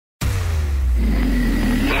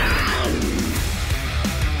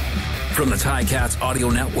From the Ticats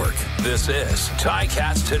Audio Network, this is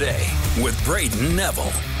Ticats Today with Brayden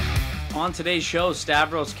Neville. On today's show,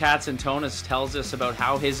 Stavros Katsantonis tells us about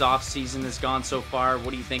how his offseason has gone so far,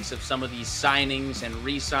 what he thinks of some of these signings and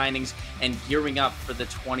re-signings, and gearing up for the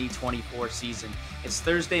 2024 season. It's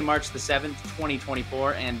Thursday, March the 7th,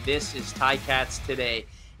 2024, and this is Ticats Today.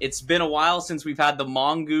 It's been a while since we've had the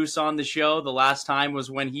Mongoose on the show. The last time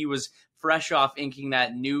was when he was fresh off inking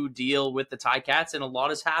that new deal with the Ticats, and a lot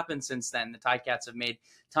has happened since then. The Ticats have made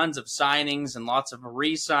tons of signings and lots of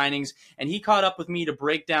re-signings, and he caught up with me to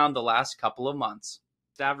break down the last couple of months.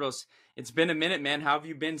 Stavros, it's been a minute, man. How have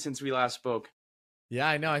you been since we last spoke? Yeah,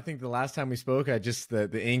 I know. I think the last time we spoke,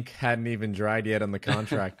 the ink hadn't even dried yet on the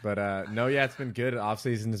contract. But it's been good.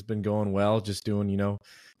 Offseason has been going well. Just doing,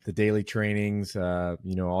 the daily trainings, all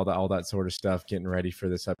that sort of stuff, getting ready for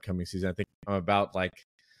this upcoming season. I think I'm about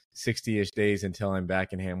 60-ish days until I'm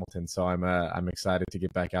back in Hamilton. So I'm excited to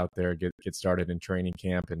get back out there, get started in training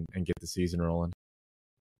camp and get the season rolling.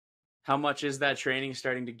 How much is that training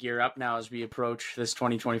starting to gear up now as we approach this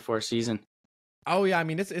 2024 season? Oh yeah, I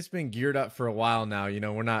mean it's been geared up for a while now.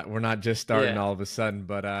 We're not just starting all of a sudden,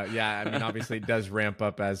 but obviously it does ramp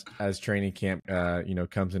up as training camp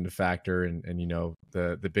comes into factor, and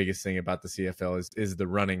the biggest thing about the CFL is the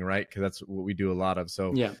running, right? Because that's what we do a lot of.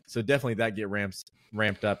 So definitely that get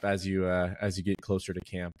ramped up as you get closer to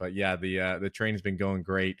camp. But yeah, the training's been going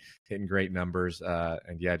great, hitting great numbers,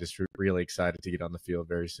 and just really excited to get on the field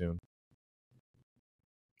very soon.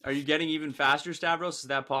 Are you getting even faster, Stavros? Is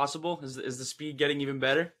that possible? Is the speed getting even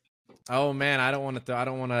better? Oh man, I don't want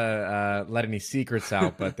to let any secrets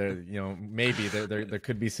out, but maybe there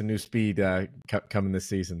could be some new speed coming this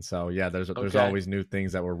season. So yeah, there's always new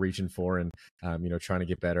things that we're reaching for, and trying to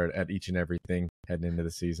get better at each and everything heading into the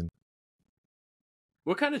season.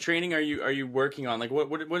 What kind of training are you working on?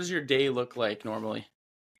 What does your day look like normally?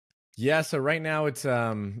 Yeah, so right now it's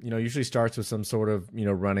usually starts with some sort of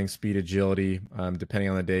running, speed, agility, depending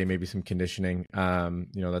on the day, maybe some conditioning.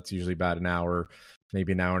 That's usually about an hour,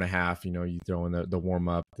 maybe an hour and a half. You throw in the warm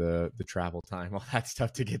up, the travel time, all that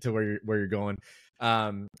stuff to get to where you're going,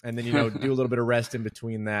 and then do a little bit of rest in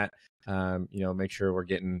between that. Make sure we're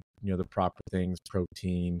getting the proper things,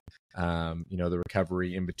 protein, the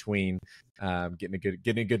recovery in between,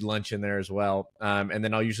 getting a good lunch in there as well, and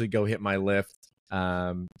then I'll usually go hit my lift.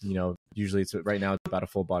 Usually it's right now it's about a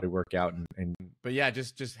full body workout, but yeah,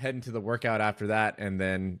 just heading to the workout after that, and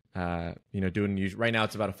then doing right now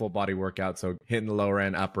it's about a full body workout, so hitting the lower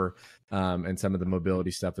and upper, and some of the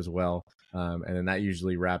mobility stuff as well, and then that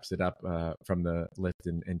usually wraps it up from the lift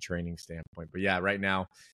and training standpoint. But yeah, right now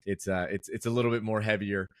it's a little bit more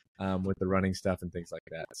heavier with the running stuff and things like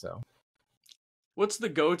that. So what's the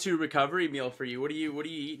go-to recovery meal for you? What are you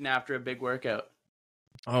eating after a big workout?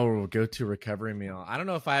 Oh, go-to recovery meal. I don't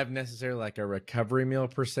know if I have necessarily a recovery meal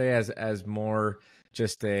per se, as more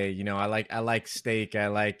just a, I like steak. I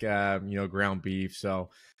like, ground beef. So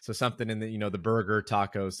something in the, the burger,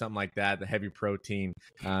 tacos, something like that, the heavy protein,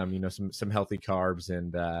 some healthy carbs,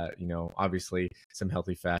 and, obviously some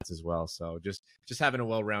healthy fats as well. So just having a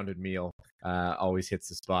well-rounded meal always hits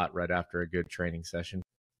the spot right after a good training session.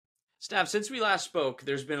 Stav, since we last spoke,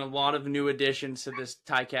 there's been a lot of new additions to this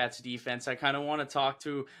Ticats defense. I kind of want to talk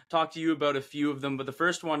to you about a few of them, but the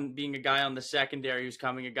first one being a guy on the secondary who's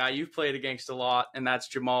coming, a guy you've played against a lot, and that's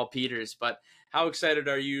Jamal Peters. But how excited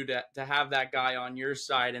are you to have that guy on your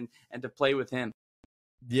side and to play with him?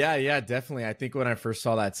 Yeah, definitely. I think when I first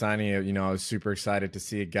saw that signing, I was super excited to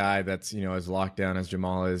see a guy that's, as locked down as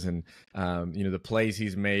Jamal is, and, the plays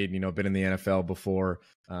he's made, been in the NFL before,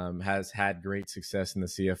 has had great success in the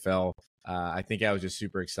CFL. I think I was just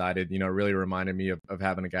super excited. It really reminded me of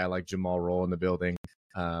having a guy like Jamal Roll in the building,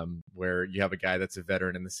 where you have a guy that's a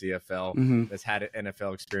veteran in the CFL, that's had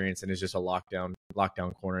NFL experience and is just a lockdown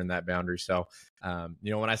corner in that boundary. So,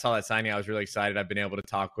 when I saw that signing, I was really excited. I've been able to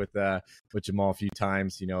talk with Jamal a few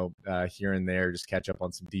times, here and there, just catch up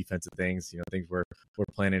on some defensive things, things we're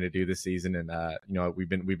planning to do this season. And, we've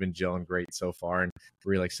been gelling great so far, and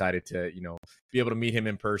really excited to, be able to meet him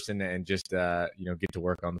in person and just, get to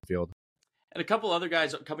work on the field. And a couple other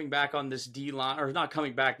guys coming back on this D line, or not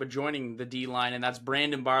coming back, but joining the D line, and that's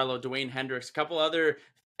Brandon Barlow, Dwayne Hendricks, a couple other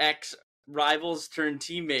ex-rivals turned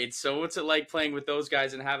teammates. So what's it like playing with those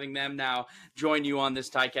guys and having them now join you on this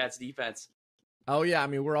Ticats defense? Oh yeah, I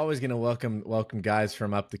mean, we're always going to welcome guys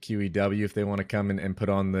from up the QEW if they want to come and put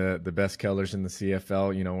on the best colors in the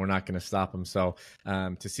CFL. We're not going to stop them. So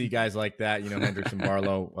to see guys like that, Hendricks and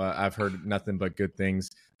Barlow, I've heard nothing but good things.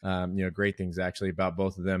 Great things actually about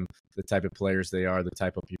both of them, the type of players they are, the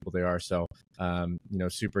type of people they are. So,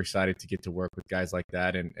 super excited to get to work with guys like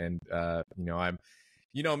that. And I'm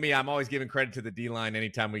you know me, I'm always giving credit to the D-line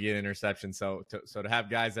anytime we get interception. So to have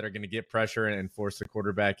guys that are going to get pressure and force the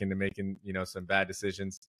quarterback into making, some bad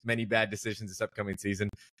decisions, many bad decisions this upcoming season,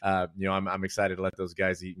 I'm excited to let those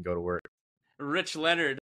guys eat and go to work. Rich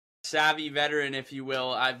Leonard, savvy veteran, if you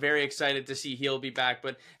will. I'm very excited to see he'll be back.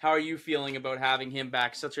 But how are you feeling about having him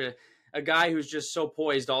back? Such a guy who's just so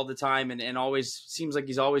poised all the time and always seems like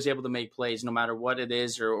he's always able to make plays no matter what it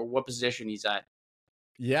is or what position he's at.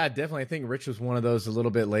 Yeah, definitely. I think Rich was one of those a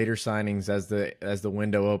little bit later signings as the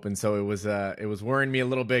window opened. So it was worrying me a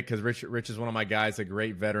little bit because Rich is one of my guys, a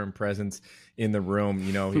great veteran presence in the room.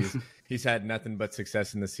 He's had nothing but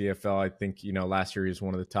success in the CFL. I think last year he was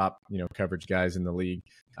one of the top coverage guys in the league.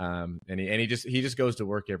 And he just goes to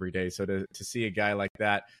work every day. So to see a guy like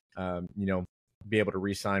that, be able to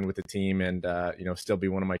re-sign with the team and still be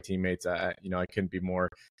one of my teammates, I couldn't be more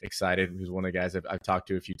excited. He was one of the guys I've talked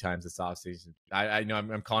to a few times this offseason. I know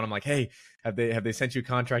I'm calling him like, hey, have they sent you a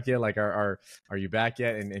contract yet? Like, are you back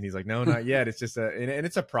yet? And he's like, no, not yet. It's just and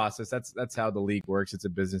it's a process. That's how the league works. It's a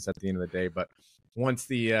business at the end of the day. But once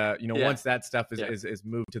once that stuff is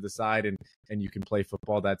moved to the side and you can play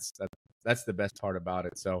football, that's the best part about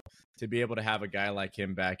it. So to be able to have a guy like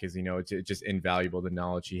him back is, it's just invaluable, the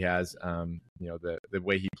knowledge he has, the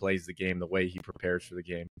way he plays the game, the way he prepares for the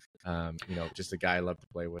game, just a guy I love to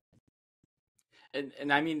play with.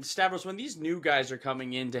 And I mean, Stavros, when these new guys are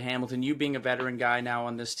coming into Hamilton, you being a veteran guy now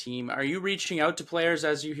on this team, are you reaching out to players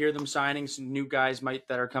as you hear them signing some new guys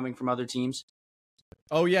that are coming from other teams?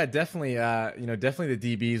 Oh yeah, definitely. Definitely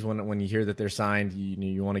the DBs when you hear that they're signed,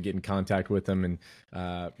 you want to get in contact with them,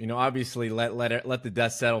 and obviously let the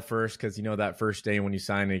dust settle first, because that first day when you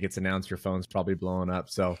sign and it gets announced, your phone's probably blowing up.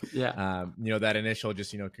 So yeah, that initial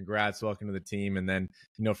just congrats, welcome to the team, and then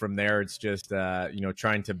from there it's just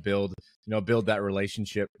trying to build that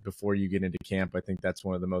relationship before you get into camp. I think that's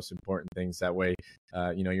one of the most important things. That way,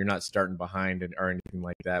 you're not starting behind or anything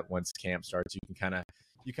like that. Once camp starts, you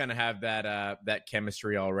kind of have that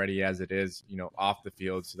chemistry already as it is, off the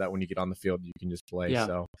field, so that when you get on the field, you can just play. Yeah.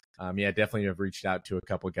 So, definitely have reached out to a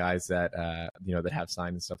couple guys that, that have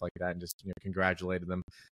signed and stuff like that, and just, congratulated them,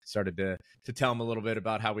 started to tell them a little bit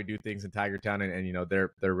about how we do things in Tigertown, and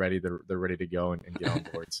they're ready. They're ready to go and get on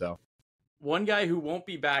board. So. One guy who won't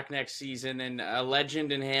be back next season and a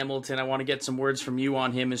legend in Hamilton, I want to get some words from you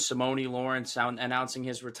on him, is Simone Lawrence announcing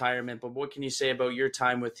his retirement. But what can you say about your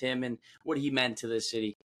time with him and what he meant to the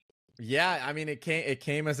city? Yeah, I mean, it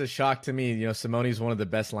came as a shock to me. Simone's one of the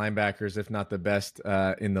best linebackers, if not the best,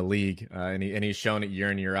 in the league, and he's shown it year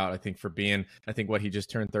in, year out. I think he just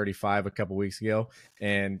turned 35 a couple weeks ago,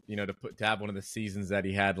 and to have one of the seasons that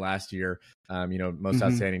he had last year, most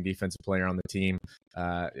outstanding defensive player on the team,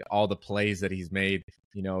 all the plays that he's made.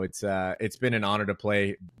 It's been an honor to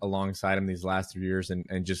play alongside him these last 3 years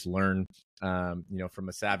and just learn, from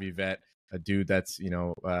a savvy vet. A dude that's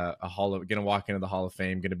gonna walk into the Hall of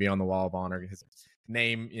Fame, gonna be on the Wall of Honor. His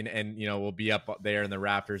name and will be up there in the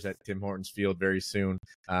rafters at Tim Hortons Field very soon.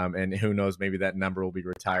 And who knows, maybe that number will be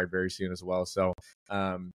retired very soon as well. So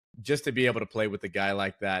just to be able to play with a guy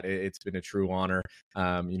like that, it's been a true honor.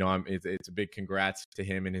 It's a big congrats to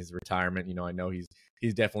him in his retirement. I know he's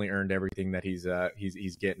definitely earned everything that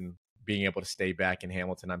he's getting. Being able to stay back in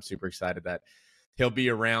Hamilton, I'm super excited that he'll be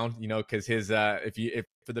around, because his if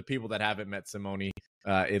for the people that haven't met Simone,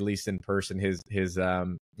 at least in person, his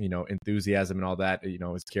enthusiasm and all that,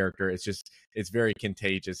 his character, it's very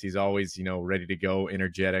contagious. He's always ready to go,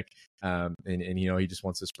 energetic, and he just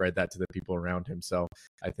wants to spread that to the people around him. So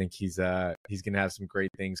I think he's gonna have some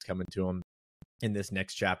great things coming to him in this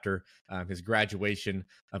next chapter, his graduation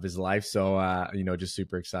of his life. So, just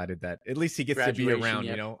super excited that at least he gets to be around,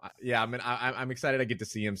 Yeah, I mean, I'm excited I get to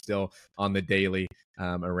see him still on the daily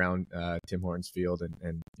around Tim Hortons Field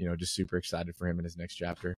and just super excited for him in his next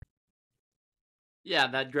chapter. Yeah,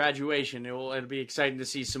 that graduation, it'll be exciting to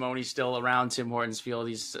see Simone still around Tim Hortons Field.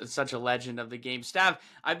 He's such a legend of the game. Stav,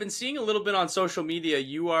 I've been seeing a little bit on social media.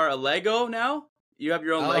 You are a Lego now? You have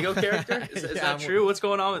your own Lego character? Is that true? What's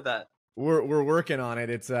going on with that? We're working on it.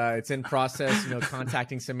 It's in process.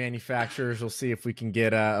 Contacting some manufacturers. We'll see if we can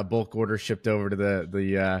get a bulk order shipped over to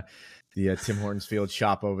the Tim Hortons Field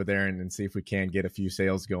shop over there, and see if we can get a few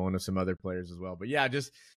sales going with some other players as well. But yeah,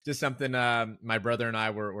 just something. My brother and I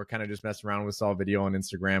were kind of just messing around with, saw a video on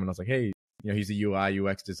Instagram, and I was like, hey, he's a UI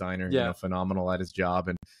UX designer, phenomenal at his job,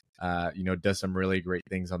 and does some really great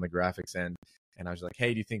things on the graphics end. And I was like,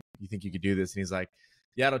 hey, do you think you could do this? And he's like,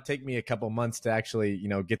 yeah, it'll take me a couple months to actually,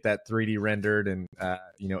 get that 3D rendered and,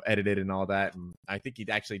 edited and all that. And I think he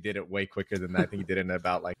actually did it way quicker than that. I think he did it in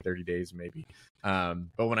about like 30 days maybe.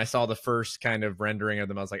 But when I saw the first kind of rendering of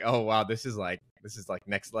them, I was like, oh, wow, this is like this is like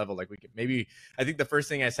next level. Like we could maybe, I think the first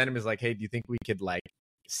thing I sent him is like, hey, do you think we could like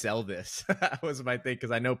sell this? Was my thing,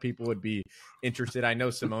 because I know people would be interested. I know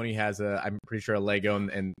Simone has I'm pretty sure a Lego,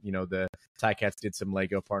 and you know, the Ticats did some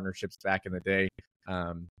Lego partnerships back in the day.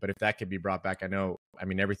 But if that could be brought back, I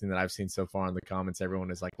mean, everything that I've seen so far in the comments, everyone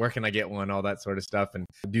is like, where can I get one? All that sort of stuff, and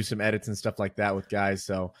do some edits and stuff like that with guys.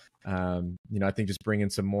 So, you know, I think just bringing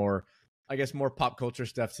some more, I guess, more pop culture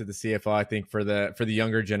stuff to the CFL, I think for the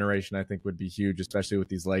younger generation, I think would be huge, especially with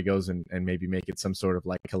these Legos, and maybe make it some sort of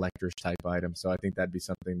like collector's type item. So I think that'd be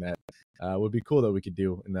something that would be cool that we could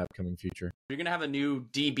do in the upcoming future. You're going to have a new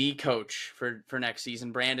DB coach for next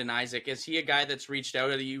season, Brandon Isaac. Is he a guy that's reached out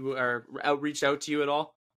to you or outreached out to you at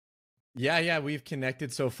all? Yeah, we've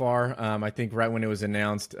connected so far. I think right when it was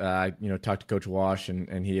announced, you know, talked to Coach Wash,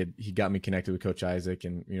 and he got me connected with Coach Isaac,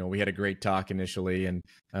 and you know, we had a great talk initially, and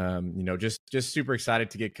you know, just super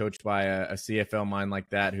excited to get coached by a CFL mind like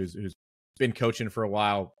that, who's been coaching for a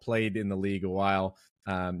while, played in the league a while,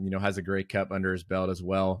 you know, has a great cup under his belt as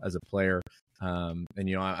well as a player. And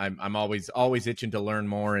you know, I'm always itching to learn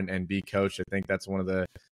more and be coached. I think that's one of the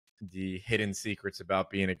hidden secrets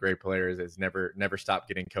about being a great player is never stop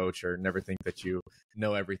getting coached, or never think that you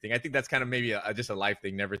know everything. I think that's kind of maybe just a life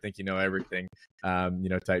thing. Never think you know everything, you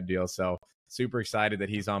know, type deal. So super excited that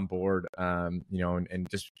he's on board, you know, and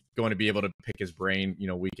just going to be able to pick his brain, you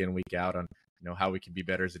know, week in, week out on, you know, how we can be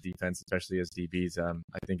better as a defense, especially as DBs.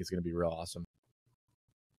 I think it's going to be real awesome.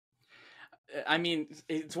 I mean,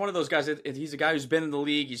 it's one of those guys. He's a guy who's been in the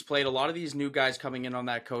league. He's played a lot of these new guys coming in on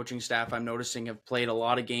that coaching staff. I'm noticing have played a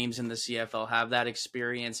lot of games in the CFL, have that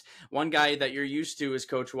experience. One guy that you're used to is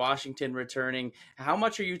Coach Washington returning. How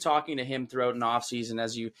much are you talking to him throughout an off season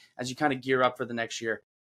as you kind of gear up for the next year?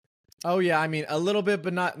 Oh yeah, I mean, a little bit,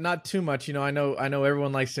 but not too much. You know, I know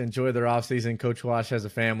everyone likes to enjoy their off season. Coach Wash has a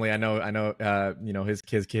family. I know. You know, his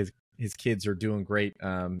kids are doing great.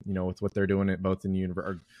 You know, with what they're doing at both in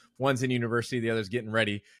one's in university, the other's getting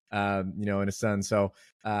ready. You know, and his son. So,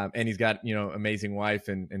 and he's got, you know, amazing wife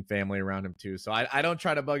and family around him too. So I don't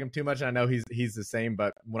try to bug him too much. I know he's the same,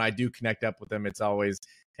 but when I do connect up with him, it's always,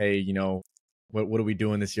 hey, you know, what are we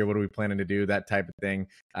doing this year? What are we planning to do? That type of thing.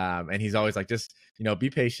 And he's always like, just, you know, be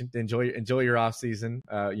patient, enjoy your off season.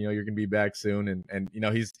 You know, you're going to be back soon. And, you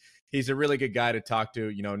know, he's a really good guy to talk to,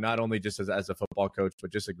 you know, not only just as a football coach,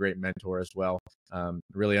 but just a great mentor as well.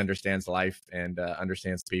 Really understands life and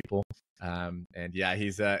understands people. And yeah,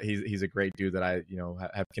 he's a great dude that I, you know,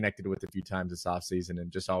 have connected with a few times this off season, and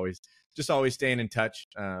just always staying in touch,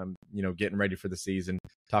 you know, getting ready for the season,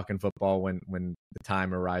 talking football when the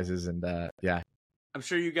time arises. And yeah. I'm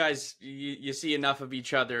sure you guys, you see enough of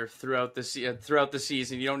each other throughout the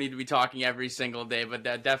season. You don't need to be talking every single day, but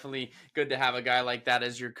definitely good to have a guy like that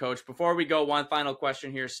as your coach. Before we go, one final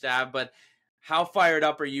question here, Stav, but how fired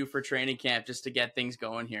up are you for training camp just to get things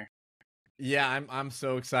going here? Yeah, I'm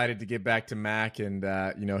so excited to get back to Mac and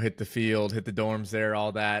you know, hit the field, hit the dorms there,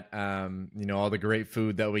 all that. You know, all the great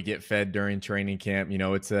food that we get fed during training camp. You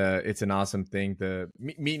know, it's an awesome thing to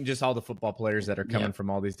meeting just all the football players that are coming from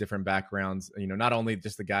all these different backgrounds. You know, not only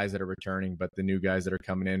just the guys that are returning, but the new guys that are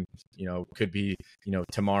coming in. You know, could be, you know,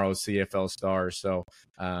 tomorrow's CFL stars. So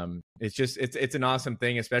it's an awesome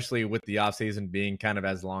thing, especially with the off season being kind of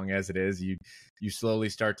as long as it is. You slowly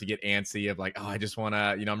start to get antsy of like, oh, I just want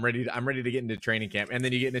to, you know, I'm ready to get into training camp. And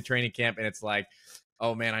then you get into training camp and it's like,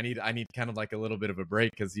 oh man, I need kind of like a little bit of a break,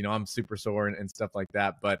 because, you know, I'm super sore and stuff like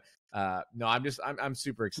that. But no, I'm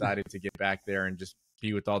super excited to get back there and just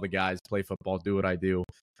be with all the guys, play football, do what I do,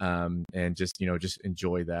 and just, you know, just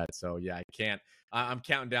enjoy that. So yeah, I'm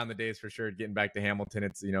counting down the days for sure, getting back to Hamilton.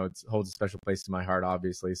 It's, you know, it holds a special place to my heart,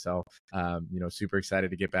 obviously. So, you know, super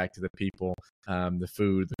excited to get back to the people, the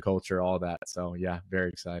food, the culture, all that. So yeah, very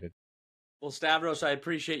excited. Well, Stavros, I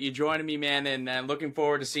appreciate you joining me, man, and looking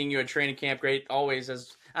forward to seeing you at training camp. Great, always,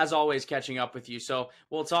 as always, catching up with you. So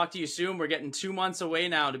we'll talk to you soon. We're getting 2 months away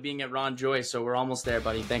now to being at Ron Joyce, so we're almost there,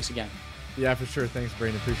 buddy. Thanks again. Yeah, for sure. Thanks,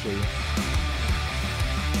 Brayden. Appreciate you.